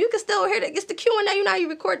people. You can still hear that. It's the Q&A. You know how you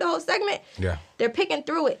record the whole segment? Yeah. They're picking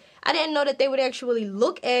through it. I didn't know that they would actually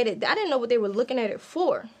look at it. I didn't know what they were looking at it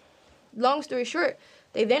for. Long story short,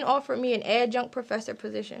 they then offered me an adjunct professor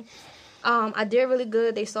position. I did really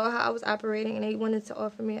good. They saw how I was operating, and they wanted to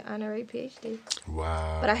offer me an honorary PhD.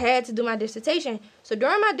 Wow. But I had to do my dissertation. So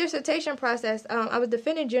during my dissertation process, I was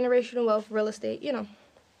defending generational wealth real estate, you know,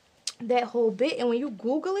 that whole bit. And when you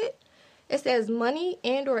Google it, it says money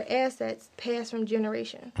and or assets pass from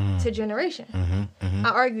generation to generation. I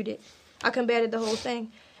argued it. I combated the whole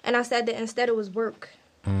thing. And I said that instead it was work,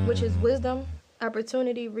 which is wisdom,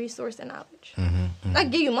 opportunity, resource, and knowledge. I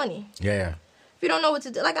give you money. Yeah. If you don't know what to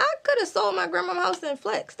do. Like, I could have sold my grandma's house and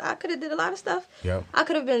flexed. I could have did a lot of stuff. Yep. I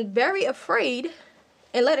could have been very afraid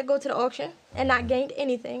and let it go to the auction and not gained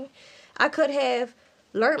anything. I could have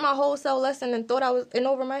learned my wholesale lesson and thought I was in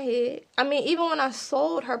over my head. I mean, even when I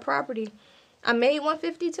sold her property, I made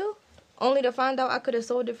 $152, only to find out I could have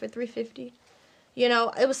sold it for $350. You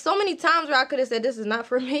know, it was so many times where I could have said, this is not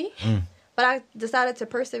for me. But I decided to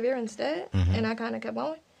persevere instead, and I kind of kept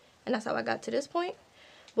going. And that's how I got to this point.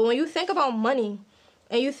 But when you think about money,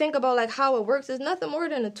 and you think about, like, how it works, it's nothing more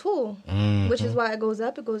than a tool, which is why it goes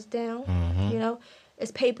up, it goes down, you know.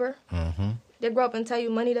 It's paper. They grow up and tell you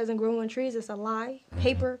money doesn't grow on trees. It's a lie.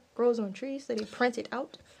 Paper grows on trees, so they print it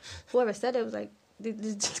out. Whoever said it was like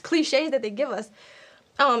the cliches that they give us.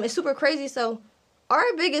 It's super crazy. So our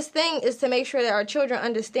biggest thing is to make sure that our children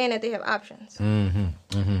understand that they have options.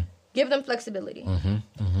 Give them flexibility.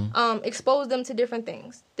 Expose them to different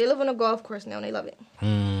things. They live on a golf course now and they love it.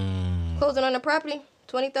 Closing on the property,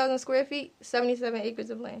 20,000 square feet, 77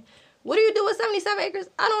 acres of land. What do you do with 77 acres?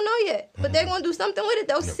 I don't know yet. But they're going to do something with it.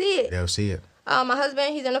 They'll see it. They'll see it. My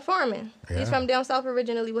husband, he's in a farming. Yeah. He's from down south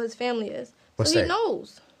originally where his family is. What's so he that?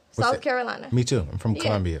 knows. South Carolina. Me too. I'm from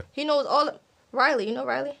Columbia. He knows all. Riley, you know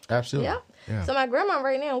Riley? Absolutely. Yeah. So my grandma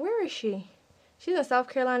right now, where is she? She's in South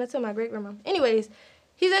Carolina too, my great-grandma. Anyways,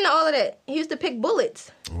 he's into all of that. He used to pick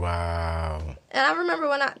bullets. Wow. And I remember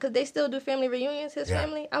when because they still do family reunions, his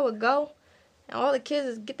family, I would go. And all the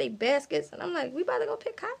kids get their baskets. And I'm like, we about to go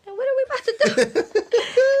pick cotton? What are we about to do?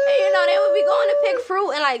 And, you know, they would be going to pick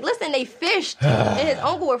fruit. And, like, listen, they fished. And his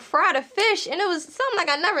uncle would fry the fish. And it was something like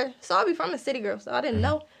I never saw me from a city girl. So I didn't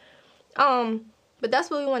know. But that's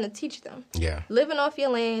what we want to teach them. Yeah. Living off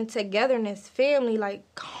your land, togetherness, family, like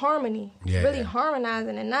harmony. Yeah. Really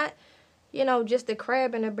harmonizing and not, you know, just a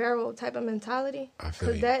crab in a barrel type of mentality. I feel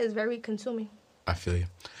you. Because that is very consuming. I feel you.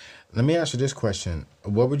 Let me ask you this question.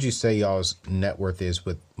 What would you say y'all's net worth is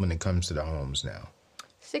when it comes to the homes now?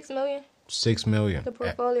 $6 million. $6 million. The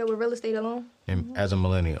portfolio with real estate alone. And as a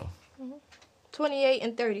millennial. 28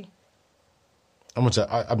 and 30. I'm just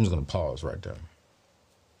gonna pause right there.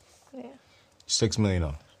 Yeah. $6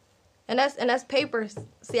 million. And that's papers.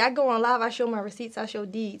 See, I go on live. I show my receipts. I show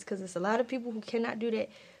deeds because there's a lot of people who cannot do that.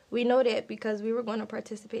 We know that because we were going to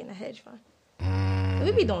participate in a hedge fund.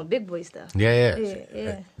 We be doing big boy stuff.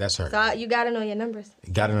 Yeah. That's her. So you got to know your numbers.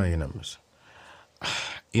 You got to know your numbers.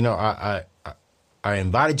 You know, I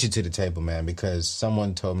invited you to the table, man, because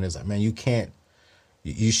someone told me, it's like, man, you can't,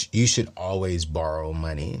 you should always borrow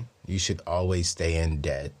money. You should always stay in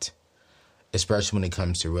debt. especially when it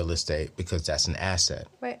comes to real estate, because that's an asset.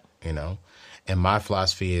 Right. You know? And my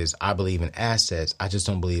philosophy is I believe in assets. I just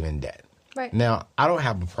don't believe in debt. Right. Now, I don't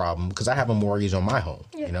have a problem because I have a mortgage on my home,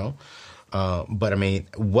 you know? But, I mean,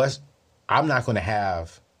 I'm not going to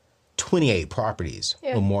have 28 properties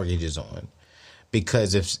with mortgages on,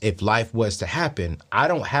 because if life was to happen, I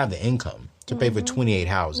don't have the income to pay for 28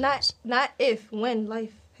 houses. Not when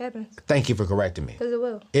life happens. Thank you for correcting me. Because it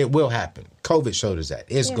will. It will happen. COVID showed us that.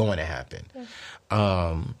 It's going to happen.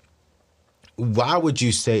 Yeah. Why would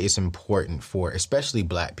you say it's important for, especially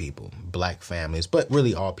black people, black families, but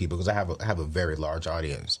really all people, because I have a very large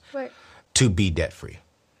audience, right, to be debt-free?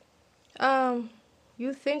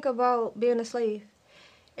 You think about being a slave,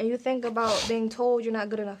 and you think about being told you're not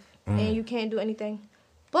good enough, and you can't do anything.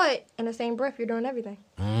 But in the same breath, you're doing everything.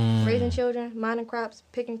 Raising children, minding crops,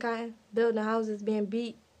 picking cotton, building houses, being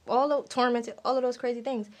beat, tormented, all of those crazy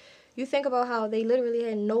things. You think about how they literally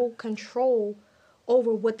had no control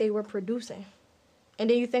over what they were producing. And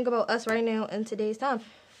then you think about us right now in today's time.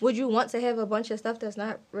 Would you want to have a bunch of stuff that's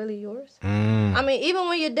not really yours? I mean, even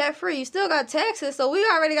when you're debt-free, you still got taxes, so we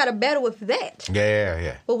already got to battle with that.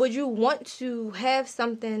 Yeah. But would you want to have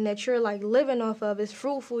something that you're, like, living off of, it's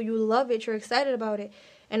fruitful, you love it, you're excited about it,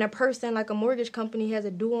 and a person, like a mortgage company, has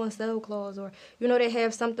a due-on-sale clause, or, you know, they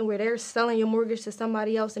have something where they're selling your mortgage to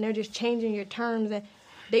somebody else, and they're just changing your terms, and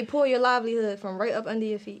they pull your livelihood from right up under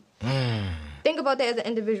your feet. Think about that as an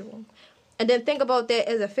individual. And then think about that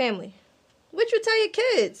as a family. What you tell your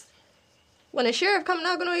kids? When a sheriff come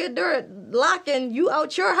knocking on your door, locking you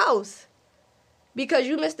out your house because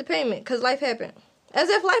you missed the payment because life happened. As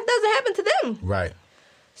if life doesn't happen to them. Right.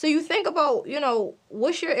 So you think about, you know,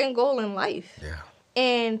 what's your end goal in life? Yeah.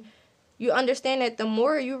 And you understand that the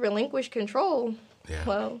more you relinquish control,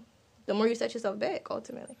 well, the more you set yourself back,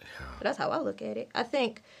 ultimately. Yeah. So that's how I look at it. I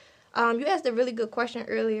think you asked a really good question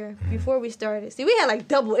earlier before we started. See, we had like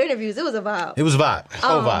double interviews. It was a vibe. It was a vibe.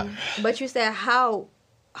 Whole vibe. But you said, how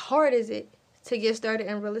hard is it to get started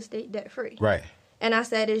in real estate debt-free? Right. And I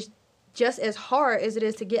said, it's just as hard as it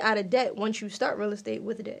is to get out of debt once you start real estate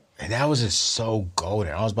with debt. And that was just so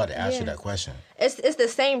golden. I was about to ask you that question. It's the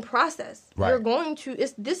same process. Right. You're going to,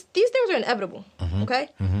 these things are inevitable, okay?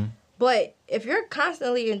 Mm-hmm. But if you're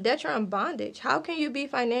constantly in debt, you're in bondage. How can you be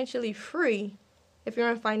financially free if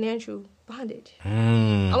you're in financial bondage?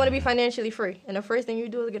 I want to be financially free. And the first thing you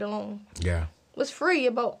do is get a loan. Yeah. What's free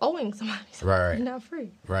about owing somebody? Right. You're not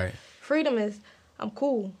free. Right. Freedom is, I'm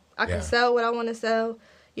cool. I can sell what I want to sell.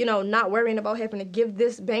 You know, not worrying about having to give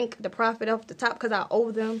this bank the profit off the top because I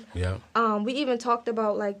owe them. Yeah. We even talked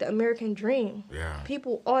about, like, the American dream. Yeah.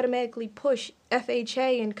 People automatically push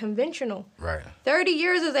FHA and conventional. Right. 30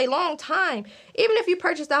 years is a long time. Even if you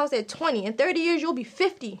purchase the house at 20, in 30 years, you'll be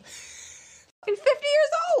 50. 50 years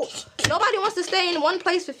old. Nobody wants to stay in one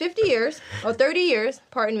place for 50 years, or 30 years,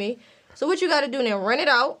 pardon me. So what you got to do now, rent it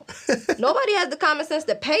out. Nobody has the common sense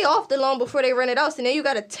to pay off the loan before they rent it out. So now you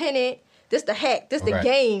got a tenant. This the hack. This the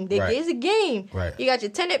game. It's a game. Right. You got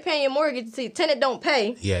your tenant paying your mortgage. See, tenant don't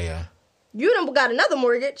pay. Yeah. You done got another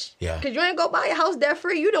mortgage. Yeah. Because you ain't go buy a house debt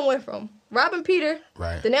free. You done went from robbing Peter.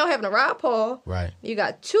 Right. To now having to rob Paul. Right. You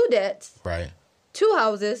got 2 debts. Right. 2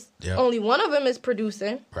 houses. Yep. Only one of them is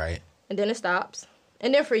producing. Right. And then it stops.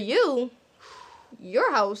 And then for you,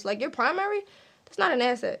 your house, like your primary, that's not an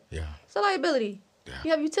asset. Yeah. It's a liability. Yeah.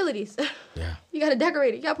 You have utilities. Yeah. You got to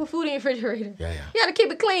decorate it. You got to put food in your refrigerator. Yeah. You got to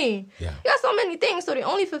keep it clean. Yeah. You got so many things. So the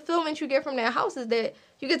only fulfillment you get from that house is that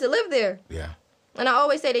you get to live there. Yeah. And I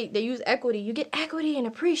always say they use equity. You get equity and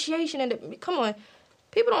appreciation. And come on.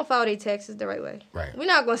 People don't file their taxes the right way. Right. We're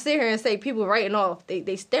not going to sit here and say people writing off.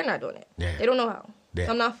 They're not doing it. Yeah. They don't know how. Yeah.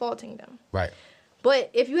 So I'm not faulting them. Right.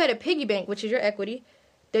 But if you had a piggy bank, which is your equity,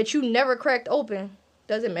 that you never cracked open,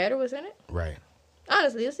 does it matter what's in it? Right.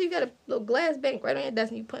 Honestly, let's say you got a little glass bank right on your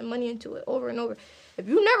desk and you putting money into it over and over. If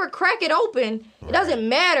you never crack it open, it doesn't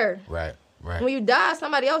matter. Right. When you die,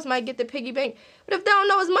 somebody else might get the piggy bank. But if they don't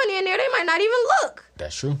know there's money in there, they might not even look.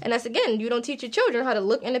 That's true. And that's, again, you don't teach your children how to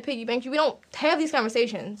look in the piggy bank. We don't have these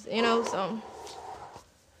conversations, you know, so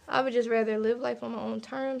I would just rather live life on my own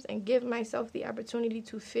terms and give myself the opportunity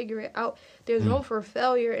to figure it out. There's room for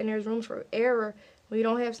failure and there's room for error when you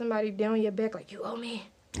don't have somebody down your back like, you owe me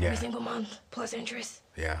every single month plus interest.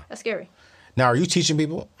 Yeah. That's scary. Now, are you teaching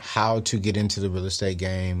people how to get into the real estate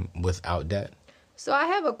game without debt? So I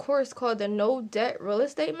have a course called the No Debt Real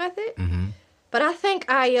Estate Method. Mm-hmm. But I think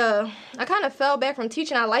I kind of fell back from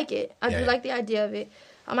teaching. I like it. I do like the idea of it.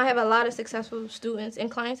 I have a lot of successful students and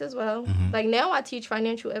clients as well. Mm-hmm. Like now I teach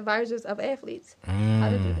financial advisors of athletes how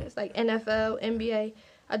to do this. Like NFL, NBA.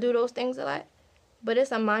 I do those things a lot. But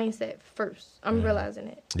it's a mindset first. I'm realizing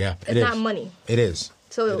it. Yeah, it's not money. It is.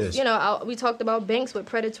 So, we talked about banks with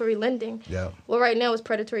predatory lending. Yeah. Well, right now it's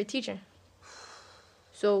predatory teaching.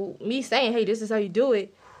 So me saying, hey, this is how you do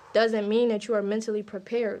it, doesn't mean that you are mentally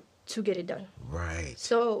prepared to get it done. Right.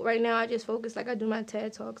 So right now I just focus, like I do my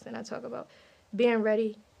TED Talks, and I talk about being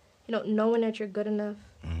ready, knowing that you're good enough,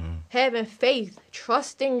 having faith,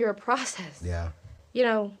 trusting your process. Yeah.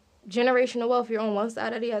 Generational wealth, you're on one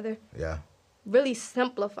side or the other. Yeah. Really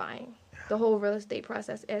simplifying the whole real estate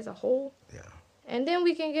process as a whole. Yeah. And then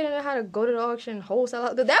we can get into how to go to the auction,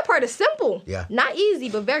 wholesale. That part is simple. Yeah. Not easy,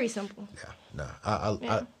 but very simple. Yeah. No,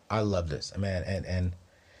 I love this, man. And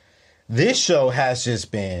this show has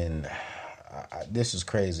just been, this is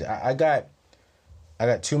crazy. I got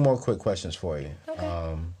 2 more quick questions for you.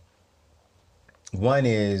 Okay. One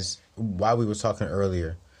is, while we were talking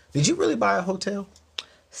earlier, did you really buy a hotel?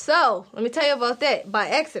 So, let me tell you about that. By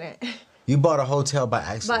accident. You bought a hotel by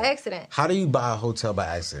accident? By accident. How do you buy a hotel by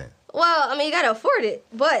accident? Well, you got to afford it.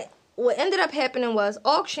 But what ended up happening was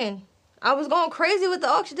auction. I was going crazy with the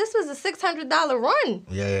auction. This was a $600 run.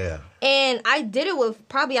 Yeah. And I did it with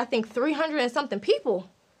probably, I think, 300 and something people.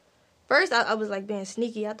 First, I was like being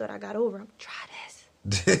sneaky. I thought I got over. I'm try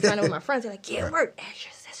this. Trying to with my friends. They're like, yeah, it worked. Ask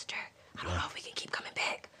your sister. I don't know if we can keep coming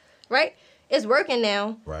back. Right? It's working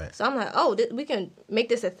now. Right. So I'm like, oh, we can make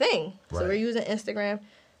this a thing. Right. So we're using Instagram.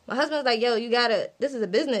 My husband's like, yo, this is a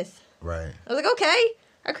business. Right. I was like, okay.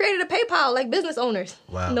 I created a PayPal like business owners.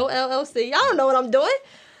 Wow. No LLC. Y'all don't know what I'm doing.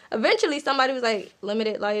 Eventually, somebody was like,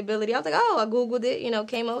 limited liability. I was like, oh, I Googled it,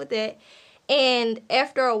 came up with that. And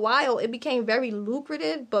after a while, it became very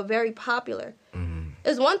lucrative, but very popular. Mm-hmm.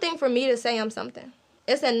 It's one thing for me to say I'm something.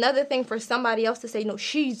 It's another thing for somebody else to say, no,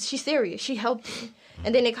 she's serious. She helped me. Mm-hmm.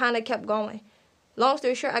 And then it kind of kept going. Long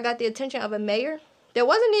story short, I got the attention of a mayor that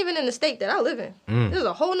wasn't even in the state that I live in. This is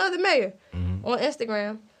a whole nother mayor on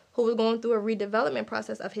Instagram who was going through a redevelopment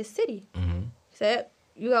process of his city. He said,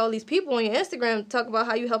 you got all these people on your Instagram talk about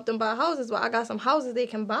how you helped them buy houses. Well, I got some houses they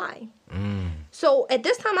can buy. So at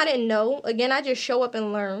this time, I didn't know. Again, I just show up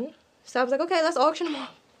and learn. So I was like, okay, let's auction them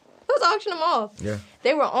off. Let's auction them off. Yeah.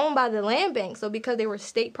 They were owned by the land bank. So because they were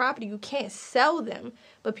state property, you can't sell them,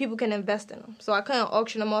 but people can invest in them. So I couldn't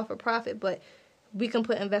auction them off for profit, but we can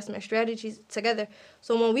put investment strategies together.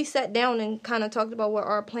 So when we sat down and kind of talked about what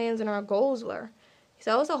our plans and our goals were, he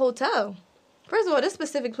said, oh, it's a hotel. First of all, this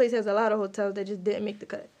specific place has a lot of hotels that just didn't make the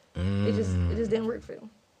cut. It just didn't work for them.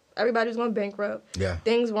 Everybody was going bankrupt. Yeah.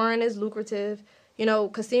 Things weren't as lucrative.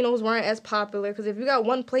 Casinos weren't as popular. Because if you got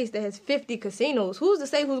one place that has 50 casinos, who's to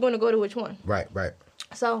say who's going to go to which one? Right.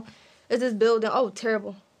 So it's this building. Oh,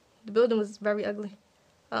 terrible. The building was very ugly.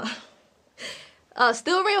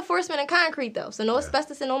 Steel reinforcement and concrete, though. So no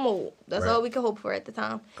asbestos and no mold. That's all we could hope for at the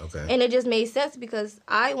time. Okay. And it just made sense because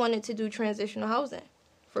I wanted to do transitional housing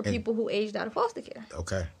for people who aged out of foster care.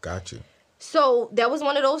 Okay, got you. So that was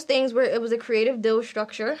one of those things where it was a creative deal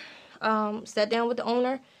structure. Sat down with the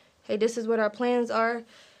owner. Hey, this is what our plans are.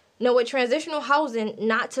 With transitional housing,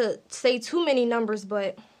 not to say too many numbers,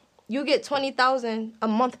 but you get $20,000 a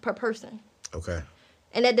month per person. Okay.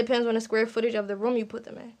 And that depends on the square footage of the room you put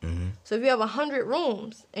them in. Mm-hmm. So if you have 100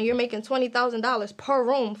 rooms and you're making $20,000 per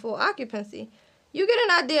room for occupancy, you get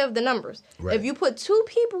an idea of the numbers. Right. If you put 2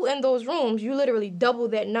 people in those rooms, you literally double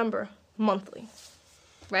that number monthly.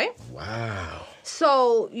 Right? Wow.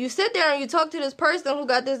 So you sit there and you talk to this person who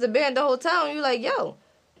got this abandoned hotel and you're like, yo,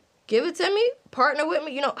 give it to me, partner with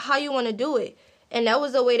me, how you want to do it. And that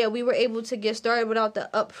was the way that we were able to get started without the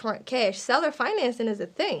upfront cash. Seller financing is a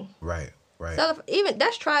thing. Right. Even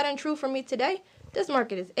that's tried and true for me today. This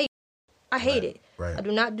market is I hate it. Right. I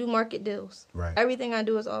do not do market deals. Right. Everything I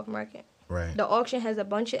do is off market. Right. The auction has a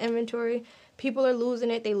bunch of inventory. People are losing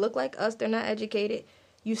it. They look like us. They're not educated.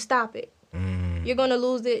 You stop it. You're going to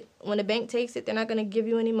lose it. When the bank takes it, they're not going to give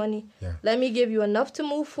you any money. Yeah. Let me give you enough to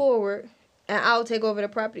move forward, and I'll take over the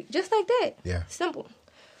property. Just like that. Yeah. Simple.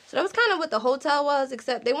 So that was kind of what the hotel was,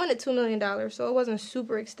 except they wanted $2 million, so it wasn't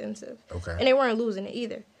super extensive. Okay. And they weren't losing it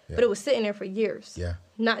either. Yeah. But it was sitting there for years. Yeah.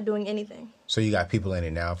 Not doing anything. So you got people in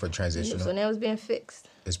it now for transitional? So now it's being fixed.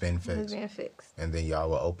 It's being fixed. And then y'all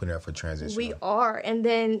will open it up for transitional? We are. And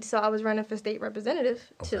then, so I was running for state representative,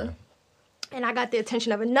 too. And I got the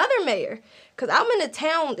attention of another mayor. Because I'm in a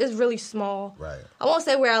town that's really small. Right. I won't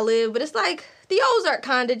say where I live, but it's like the Ozark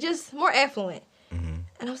kind of, just more affluent. Mm-hmm.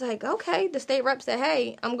 And I was like, okay. The state rep said,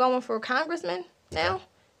 hey, I'm going for a congressman now. Okay.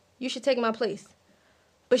 You should take my place.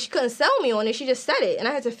 But she couldn't sell me on it. She just said it. And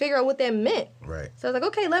I had to figure out what that meant. Right. So I was like,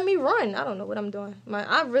 okay, let me run. I don't know what I'm doing.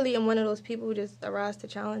 I really am one of those people who just arise to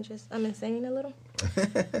challenges. I'm insane a little.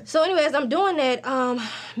 So anyways, I'm doing that.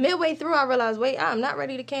 Midway through, I realized, wait, I'm not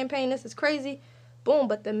ready to campaign. This is crazy. Boom.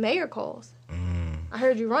 But the mayor calls. I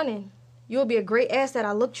heard you running. you'll be a great asset.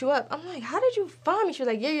 I looked you up. I'm like, how did you find me? She was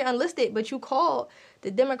like, yeah, you're unlisted, but you called the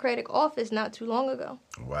Democratic office not too long ago.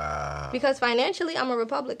 Wow. Because financially, I'm a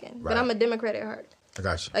Republican, but I'm a Democrat at heart. I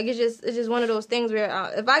got you. Like, it's just one of those things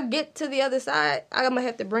where if I get to the other side, I'm going to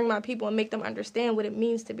have to bring my people and make them understand what it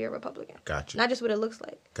means to be a Republican. Got you. Not just what it looks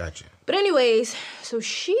like. Got you. But anyways, so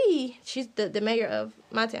she's the mayor of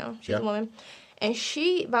my town. She's a woman. And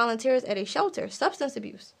she volunteers at a shelter, substance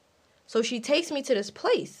abuse. So she takes me to this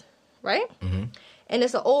place, right? Mm-hmm. And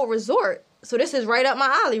it's an old resort. So this is right up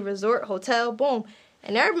my alley. Resort, hotel, boom.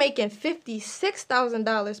 And they're making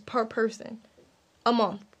 $56,000 per person a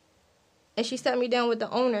month. And she sat me down with the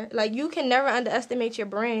owner. Like, you can never underestimate your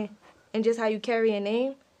brand and just how you carry a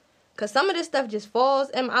name. Because some of this stuff just falls.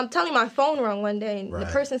 And I'm telling you, my phone rang one day, and the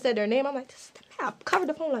person said their name. I'm like, this is the mayor. I covered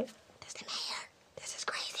the phone like, this is the mayor. This is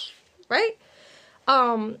crazy. Right?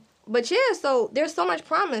 But yeah, so there's so much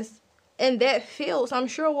promise in that field. So I'm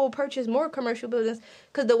sure we'll purchase more commercial buildings.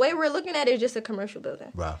 Because the way we're looking at it is just a commercial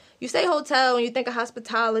building. Wow. You say hotel and you think of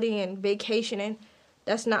hospitality and vacationing.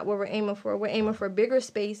 That's not what we're aiming for. We're aiming for bigger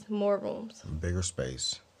space, more rooms. Bigger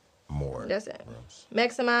space, more That's it. rooms.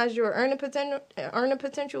 Maximize your earning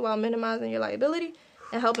potential while minimizing your liability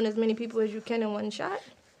and helping as many people as you can in one shot.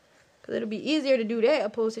 Because it'll be easier to do that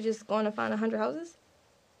opposed to just going to find 100 houses.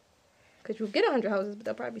 Because you'll get 100 houses, but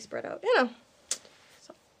they'll probably be spread out. You know.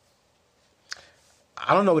 So.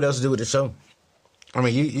 I don't know what else to do with the show. I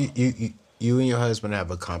mean, you and your husband have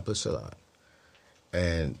accomplished a lot.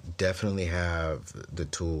 And definitely have the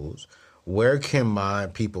tools. Where can my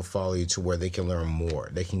people follow you to where they can learn more?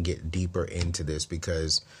 They can get deeper into this,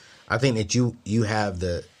 because I think that you have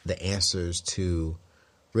the answers to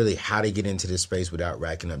really how to get into this space without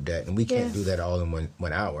racking up debt. And we can't do that all in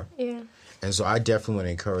one hour. Yeah. And so I definitely want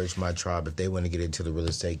to encourage my tribe, if they want to get into the real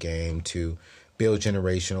estate game, to build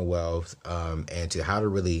generational wealth, and to how to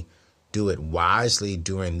really do it wisely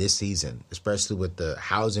during this season, especially with the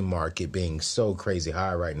housing market being so crazy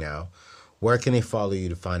high right now. Where can they follow you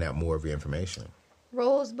to find out more of your information?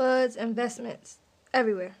 Rosebuds Investments,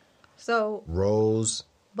 everywhere. So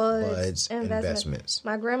Rosebuds Investments.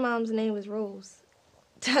 My grandmom's name was Rose.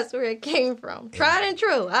 That's where it came from. Tried and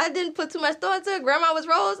true. I didn't put too much thought into it. Grandma was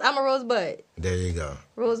Rose. I'm a Rosebud. There you go.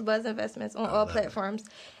 Rosebuds Investments on all platforms.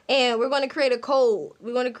 And we're going to create a code.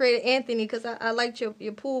 We're going to create an Anthony, because I liked your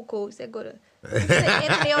pool code. You said go to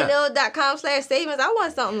AnthonyO'Neill.com/savings. I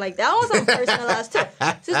want something like that. I want something personalized too.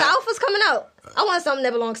 Since the alpha's coming out, I want something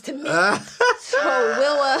that belongs to me.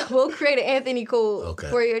 So we'll create an Anthony code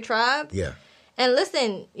for your tribe. Yeah. And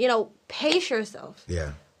listen, pace yourself.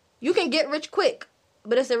 Yeah. You can get rich quick.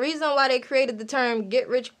 But it's the reason why they created the term get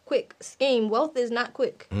rich quick scheme. Wealth is not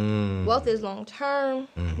quick. Wealth is long term.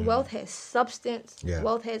 Mm-hmm. Wealth has substance. Yeah.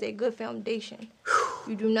 Wealth has a good foundation.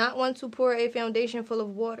 You do not want to pour a foundation full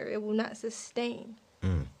of water. It will not sustain.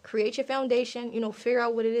 Create your foundation. Figure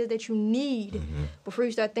out what it is that you need before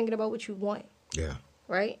you start thinking about what you want. Yeah.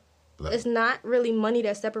 Right? It's not really money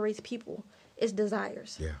that separates people. It's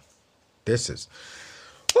desires. Yeah. This is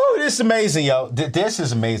amazing, y'all. This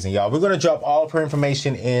is amazing, y'all. We're going to drop all of her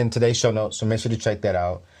information in today's show notes, so make sure to check that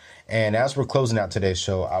out. And as we're closing out today's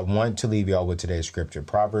show, I want to leave y'all with today's scripture.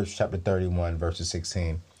 Proverbs chapter 31, verses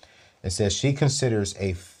 16. It says, she considers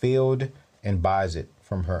a field and buys it.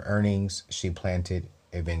 From her earnings, she planted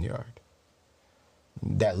a vineyard.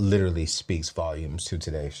 That literally speaks volumes to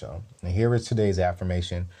today's show. And here is today's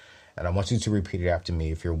affirmation. And I want you to repeat it after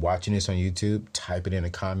me. If you're watching this on YouTube, type it in the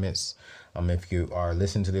comments. If you are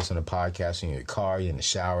listening to this on a podcast in your car, you're in the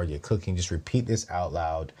shower, you're cooking, just repeat this out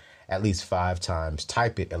loud at least 5 times.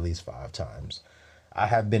 Type it at least 5 times. I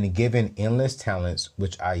have been given endless talents,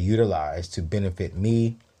 which I utilize to benefit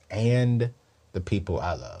me and the people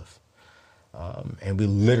I love. And we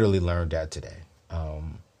literally learned that today.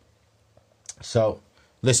 So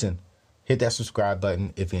listen. Hit that subscribe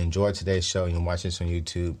button. If you enjoyed today's show and you're watching this on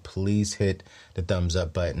YouTube, please hit the thumbs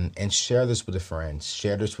up button and share this with a friend.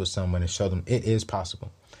 Share this with someone and show them it is possible.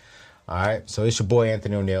 All right. So it's your boy,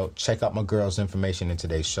 Anthony O'Neill. Check out my girls' information in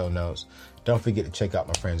today's show notes. Don't forget to check out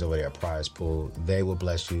my friends over there at Prize Pool. They will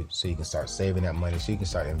bless you so you can start saving that money, so you can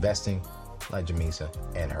start investing like Jamisa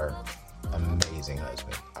and her amazing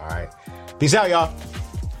husband. All right. Peace out, y'all.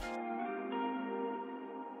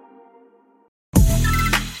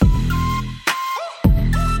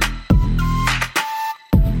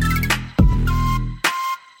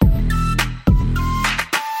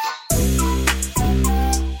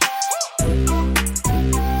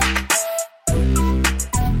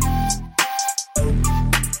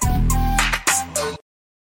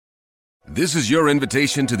 This is your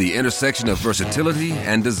invitation to the intersection of versatility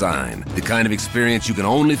and design. The kind of experience you can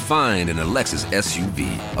only find in a Lexus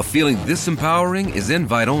SUV. A feeling this empowering is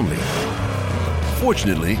invite only.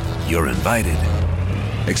 Fortunately, you're invited.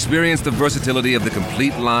 Experience the versatility of the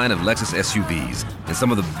complete line of Lexus SUVs and some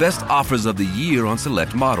of the best offers of the year on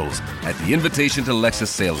select models at the Invitation to Lexus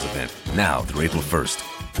sales event, now through April 1st.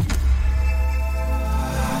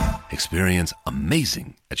 Experience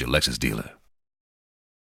amazing at your Lexus dealer.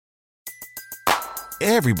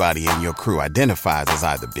 Everybody in your crew identifies as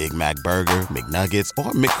either Big Mac Burger, McNuggets,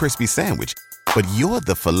 or McCrispy Sandwich. But you're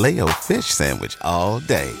the Filet-O-Fish Sandwich all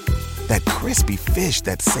day. That crispy fish,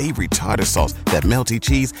 that savory tartar sauce, that melty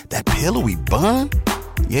cheese, that pillowy bun.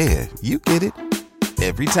 Yeah, you get it.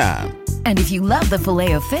 Every time. And if you love the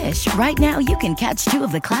Filet-O-Fish, right now you can catch two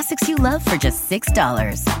of the classics you love for just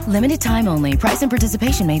 $6. Limited time only. Price and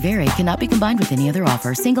participation may vary. Cannot be combined with any other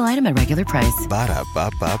offer. Single item at regular price.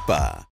 Ba-da-ba-ba-ba.